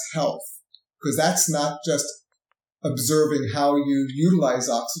assess health, because that's not just observing how you utilize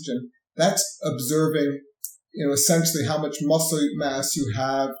oxygen. That's observing, essentially how much muscle mass you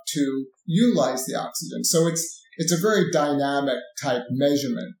have to utilize the oxygen. So it's a very dynamic type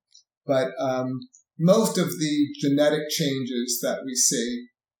measurement, but most of the genetic changes that we see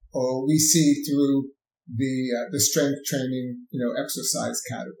through the strength training, exercise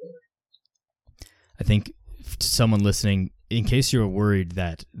category. I think to someone listening, in case you're worried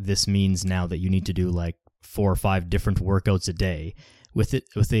that this means now that you need to do like 4 or 5 different workouts a day, with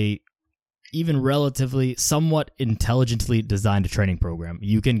a even relatively somewhat intelligently designed training program,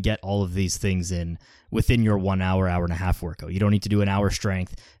 you can get all of these things in within your 1 hour, hour and a half workout. You don't need to do an hour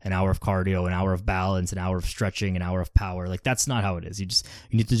strength, an hour of cardio, an hour of balance, an hour of stretching, an hour of power. Like, that's not how it is. You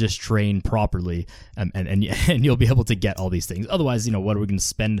need to just train properly, and you'll be able to get all these things. Otherwise, what are we going to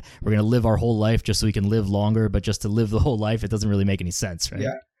spend? We're going to live our whole life just so we can live longer, but just to live the whole life, it doesn't really make any sense, right?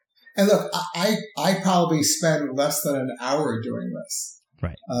 Yeah. And look, I probably spend less than an hour doing this.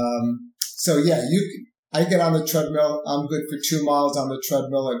 Right. So yeah, I get on the treadmill. I'm good for 2 miles on the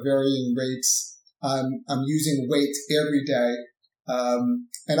treadmill at varying rates. I'm using weights every day.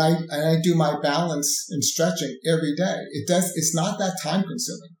 And I do my balance and stretching every day. It's not that time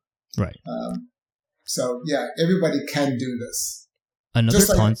consuming. Right. So yeah, everybody can do this. Just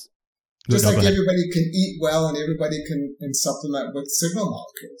like everybody can eat well and everybody can supplement with signal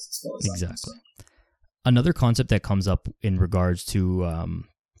molecules as far as exactly. Another concept that comes up in regards to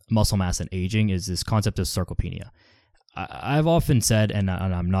muscle mass and aging is this concept of sarcopenia. I've often said, and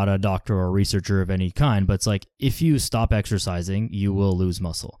I'm not a doctor or a researcher of any kind, but it's like, if you stop exercising, you will lose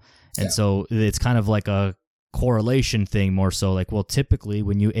muscle. And so it's kind of like a correlation thing, more so like, well, typically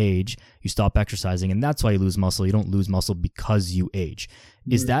when you age, you stop exercising, and that's why you lose muscle. You don't lose muscle because you age.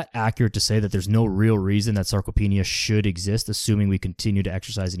 Mm-hmm. Is that accurate to say that there's no real reason that sarcopenia should exist, assuming we continue to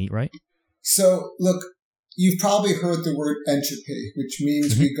exercise and eat right? So look, you've probably heard the word entropy, which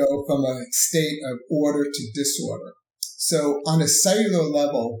means we go from a state of order to disorder. So on a cellular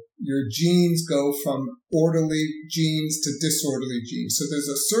level, your genes go from orderly genes to disorderly genes. So there's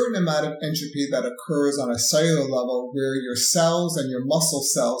a certain amount of entropy that occurs on a cellular level where your cells and your muscle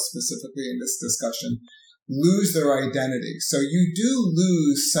cells, specifically in this discussion, lose their identity. So you do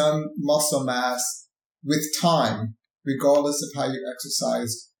lose some muscle mass with time, regardless of how you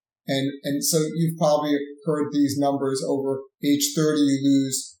exercise. And so you've probably heard these numbers. Over age 30, you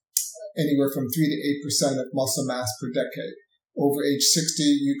lose anywhere from 3 to 8% of muscle mass per decade. Over age 60,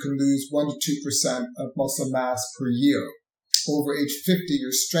 you can lose 1 to 2% of muscle mass per year. Over age 50,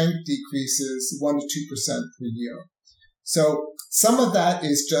 your strength decreases 1 to 2% per year. So some of that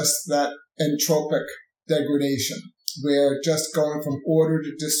is just that entropic degradation, where just going from order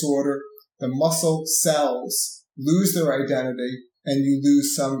to disorder, the muscle cells lose their identity and you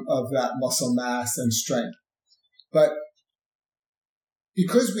lose some of that muscle mass and strength. But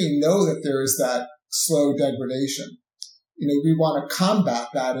because we know that there is that slow degradation, we want to combat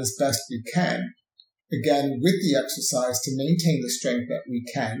that as best we can, again, with the exercise to maintain the strength that we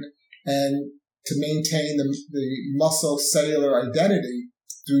can and to maintain the muscle cellular identity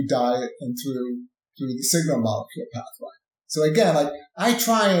through diet and through the signal molecule pathway. So again, I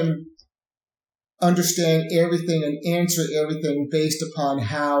try and understand everything and answer everything based upon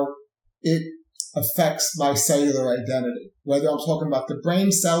how it affects my cellular identity, whether I'm talking about the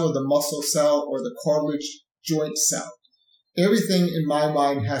brain cell or the muscle cell or the cartilage joint cell. Everything in my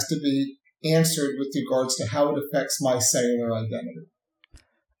mind has to be answered with regards to how it affects my cellular identity.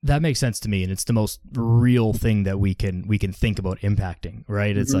 That makes sense to me, and it's the most real thing that we can think about impacting,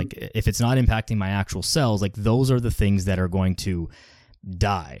 right? It's like, if it's not impacting my actual cells, like those are the things that are going to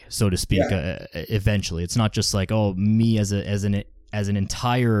die, so to speak, eventually. It's not just like, oh, me as an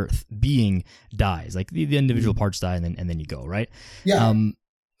entire being dies. Like the individual parts die, and then you go, right? Yeah.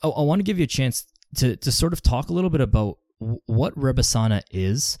 I want to give you a chance to sort of talk a little bit about what Rebasana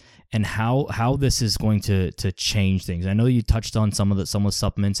is and how this is going to change things. I know you touched on some of the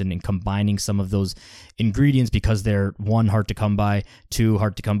supplements and combining some of those ingredients because they're, 1, hard to come by, 2,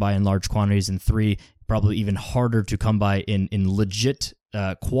 hard to come by in large quantities, and 3, probably even harder to come by in legit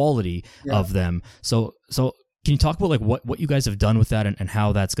quality of them. So can you talk about like what you guys have done with that and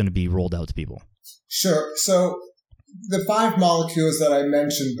how that's going to be rolled out to people? Sure. So the 5 molecules that I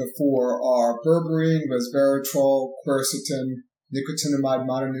mentioned before are berberine, resveratrol, quercetin, nicotinamide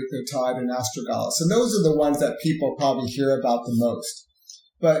mononucleotide, and astragalus. And those are the ones that people probably hear about the most.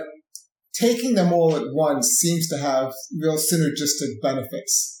 But taking them all at once seems to have real synergistic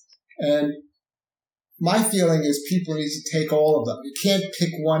benefits. And my feeling is people need to take all of them. You can't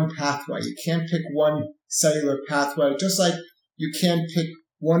pick one pathway. You can't pick one cellular pathway, just like you can't pick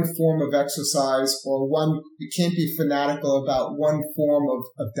one form of exercise or you can't be fanatical about one form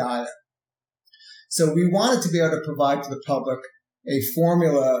of diet. So we wanted to be able to provide to the public a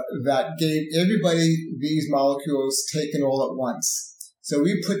formula that gave everybody these molecules taken all at once. So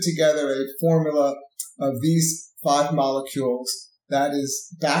we put together a formula of these 5 molecules that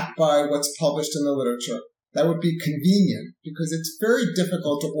is backed by what's published in the literature. That would be convenient because it's very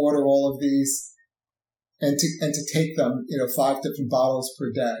difficult to order all of these and to take them, 5 different bottles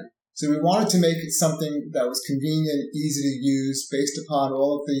per day. So we wanted to make it something that was convenient, easy to use, based upon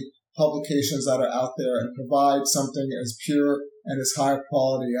all of the publications that are out there, and provide something as pure and as high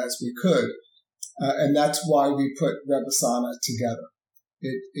quality as we could. And that's why we put Rebasana together.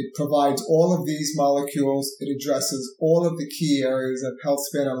 It provides all of these molecules. It addresses all of the key areas of health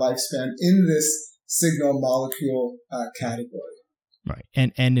span and lifespan in this signal molecule category. Right.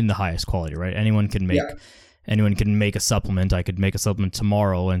 And in the highest quality, right? Anyone can make a supplement. I could make a supplement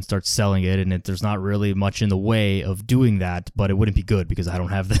tomorrow and start selling it, and there's not really much in the way of doing that, but it wouldn't be good because I don't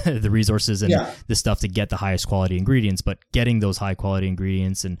have the resources and the stuff to get the highest quality ingredients. But getting those high quality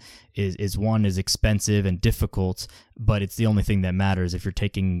ingredients is expensive and difficult, but it's the only thing that matters. If you're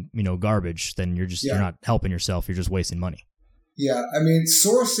taking, garbage, then you're not helping yourself. You're just wasting money. Yeah, I mean,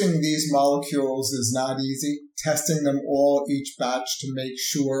 sourcing these molecules is not easy. Testing them all, each batch, to make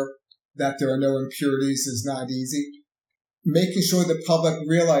sure that there are no impurities is not easy. Making sure the public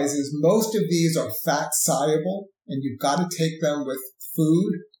realizes most of these are fat soluble, and you've got to take them with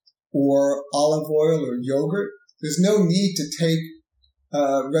food or olive oil or yogurt. There's no need to take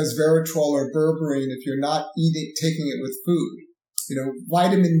resveratrol or berberine if you're not taking it with food.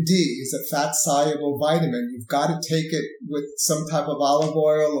 Vitamin D is a fat-soluble vitamin. You've got to take it with some type of olive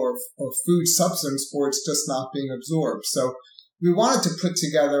oil or food substance, or it's just not being absorbed. So we wanted to put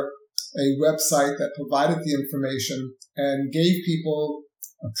together a website that provided the information and gave people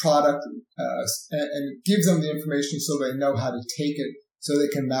a product and gives them the information so they know how to take it so they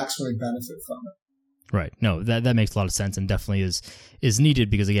can maximally benefit from it. Right. No, that makes a lot of sense and definitely is needed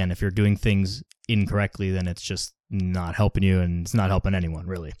because, again, if you're doing things incorrectly, then it's just not helping you and it's not helping anyone,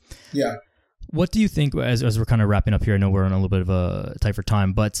 really. Yeah. What do you think, as we're kind of wrapping up here, I know we're on a little bit of a tight for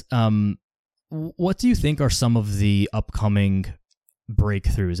time, but what do you think are some of the upcoming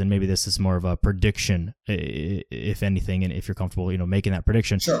breakthroughs? And maybe this is more of a prediction, if anything, and if you're comfortable, making that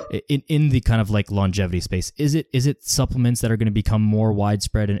prediction. Sure. In the kind of like longevity space, is it supplements that are going to become more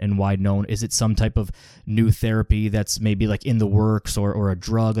widespread and wide known? Is it some type of new therapy that's maybe like in the works, or a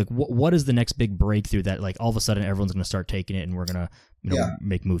drug? Like what is the next big breakthrough that like all of a sudden everyone's going to start taking it and we're going to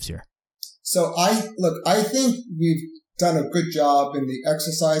make moves here? So I think we've done a good job in the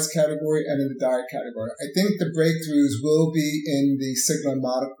exercise category and in the diet category. I think the breakthroughs will be in the signal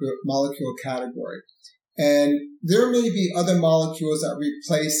molecule category. And there may be other molecules that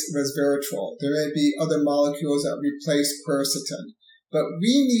replace resveratrol. There may be other molecules that replace quercetin. But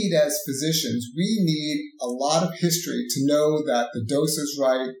we need, as physicians, we need a lot of history to know that the dose is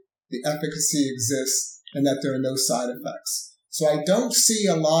right, the efficacy exists, and that there are no side effects. So I don't see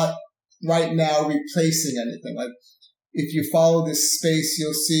a lot right now replacing anything. Like, if you follow this space,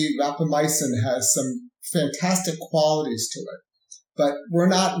 you'll see rapamycin has some fantastic qualities to it. But we're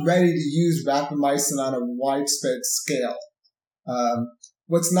not ready to use rapamycin on a widespread scale.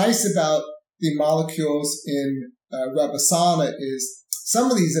 What's nice about the molecules in Rebasana is some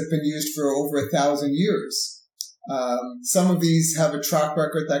of these have been used for over 1,000 years. Some of these have a track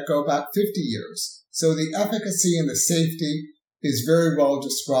record that go back 50 years. So the efficacy and the safety is very well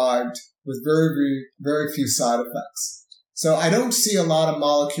described with very, very few side effects. So I don't see a lot of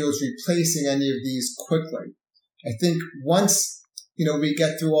molecules replacing any of these quickly. I think once, we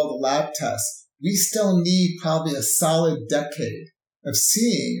get through all the lab tests, we still need probably a solid decade of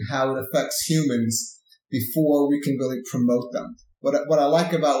seeing how it affects humans before we can really promote them. What I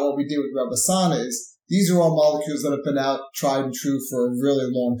like about what we do with Rebasana is these are all molecules that have been out, tried and true for a really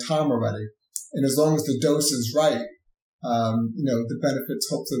long time already. And as long as the dose is right, the benefits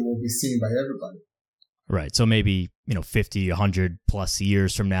hopefully will be seen by everybody. Right. So maybe, 50, 100 plus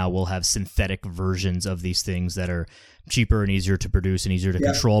years from now, we'll have synthetic versions of these things that are cheaper and easier to produce and easier to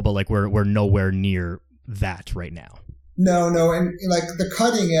control. But like we're nowhere near that right now. No. And like the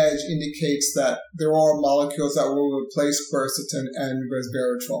cutting edge indicates that there are molecules that will replace quercetin and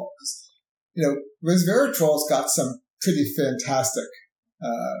resveratrol. Resveratrol's got some pretty fantastic,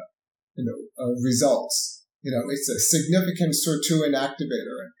 results. It's a significant sirtuin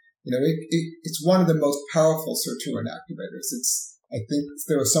activator. It's one of the most powerful sirtuin activators. I think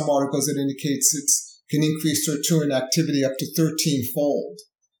there are some articles that indicates it can increase sirtuin activity up to 13-fold.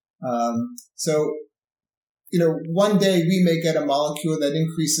 So one day we may get a molecule that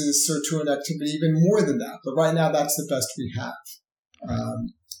increases sirtuin activity even more than that. But right now, that's the best we have.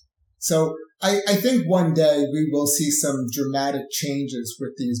 So I think one day we will see some dramatic changes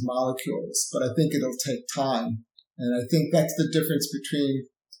with these molecules, but I think it'll take time. And I think that's the difference between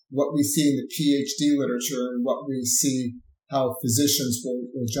what we see in the PhD literature and what we see how physicians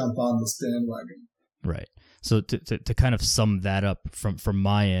will jump on this bandwagon. Right. So to kind of sum that up from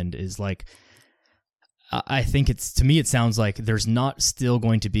my end is like, I think to me, it sounds like there's not still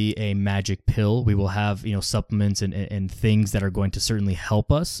going to be a magic pill. We will have, supplements and things that are going to certainly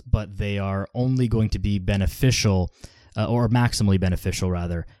help us, but they are only going to be beneficial or maximally beneficial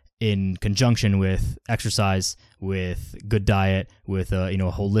rather in conjunction with exercise, with good diet, with a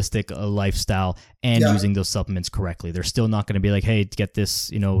holistic lifestyle, and using those supplements correctly. They're still not going to be like, hey, get this,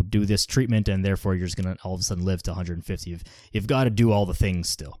 do this treatment, and therefore you're just going to all of a sudden live to 150. You've got to do all the things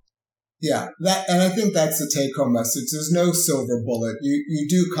still. Yeah, and I think that's the take-home message. There's no silver bullet. You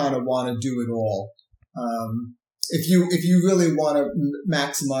do kind of want to do it all. If you really want to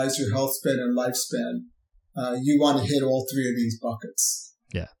maximize your health span and lifespan, you want to hit all three of these buckets.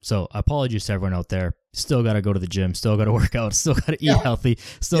 Yeah. So apologies to everyone out there. Still got to go to the gym. Still got to work out. Still got to eat healthy.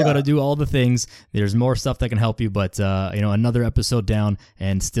 Still got to do all the things. There's more stuff that can help you, but another episode down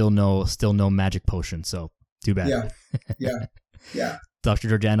and still no magic potion. So too bad. Yeah. Dr.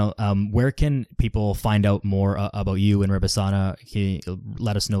 Giordano, where can people find out more about you and Rebasana? Can you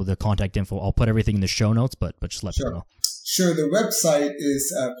let us know the contact info? I'll put everything in the show notes, but just let people know. Sure. The website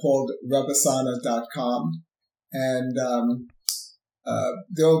is called rebasana.com, and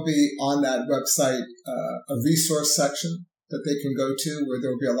there'll be on that website a resource section that they can go to where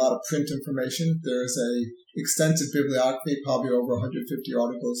there'll be a lot of print information. There's a extensive bibliography, probably over 150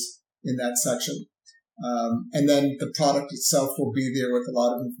 articles in that section. And then the product itself will be there with a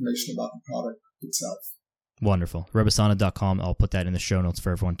lot of information about the product itself. Wonderful. Rebasana.com. I'll put that in the show notes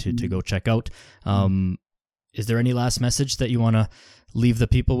for everyone to go check out. Is there any last message that you want to leave the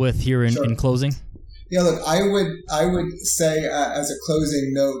people with here in closing? Yeah, look, I would say as a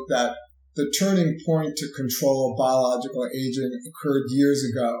closing note that the turning point to control biological aging occurred years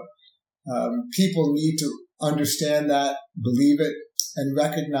ago. People need to understand that, believe it, and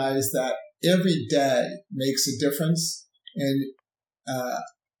recognize that every day makes a difference, and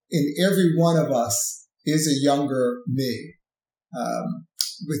in every one of us is a younger me.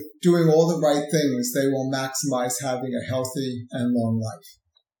 With doing all the right things, they will maximize having a healthy and long life.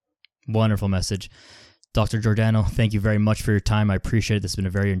 Wonderful message. Dr. Giordano, thank you very much for your time. I appreciate it. This has been a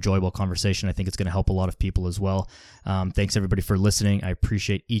very enjoyable conversation. I think it's going to help a lot of people as well. Thanks everybody for listening. I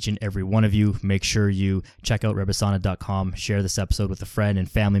appreciate each and every one of you. Make sure you check out rebasana.com, share this episode with a friend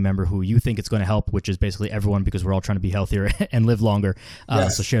and family member who you think it's going to help, which is basically everyone, because we're all trying to be healthier and live longer.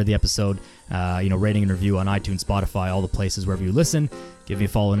 Yes. So share the episode, rating and review on iTunes, Spotify, all the places wherever you listen. Give me a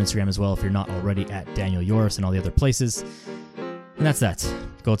follow on Instagram as well if you're not already, at Daniel Yoris, and all the other places. And that's that.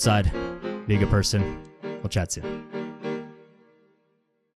 Go outside, be a good person. We'll chat soon.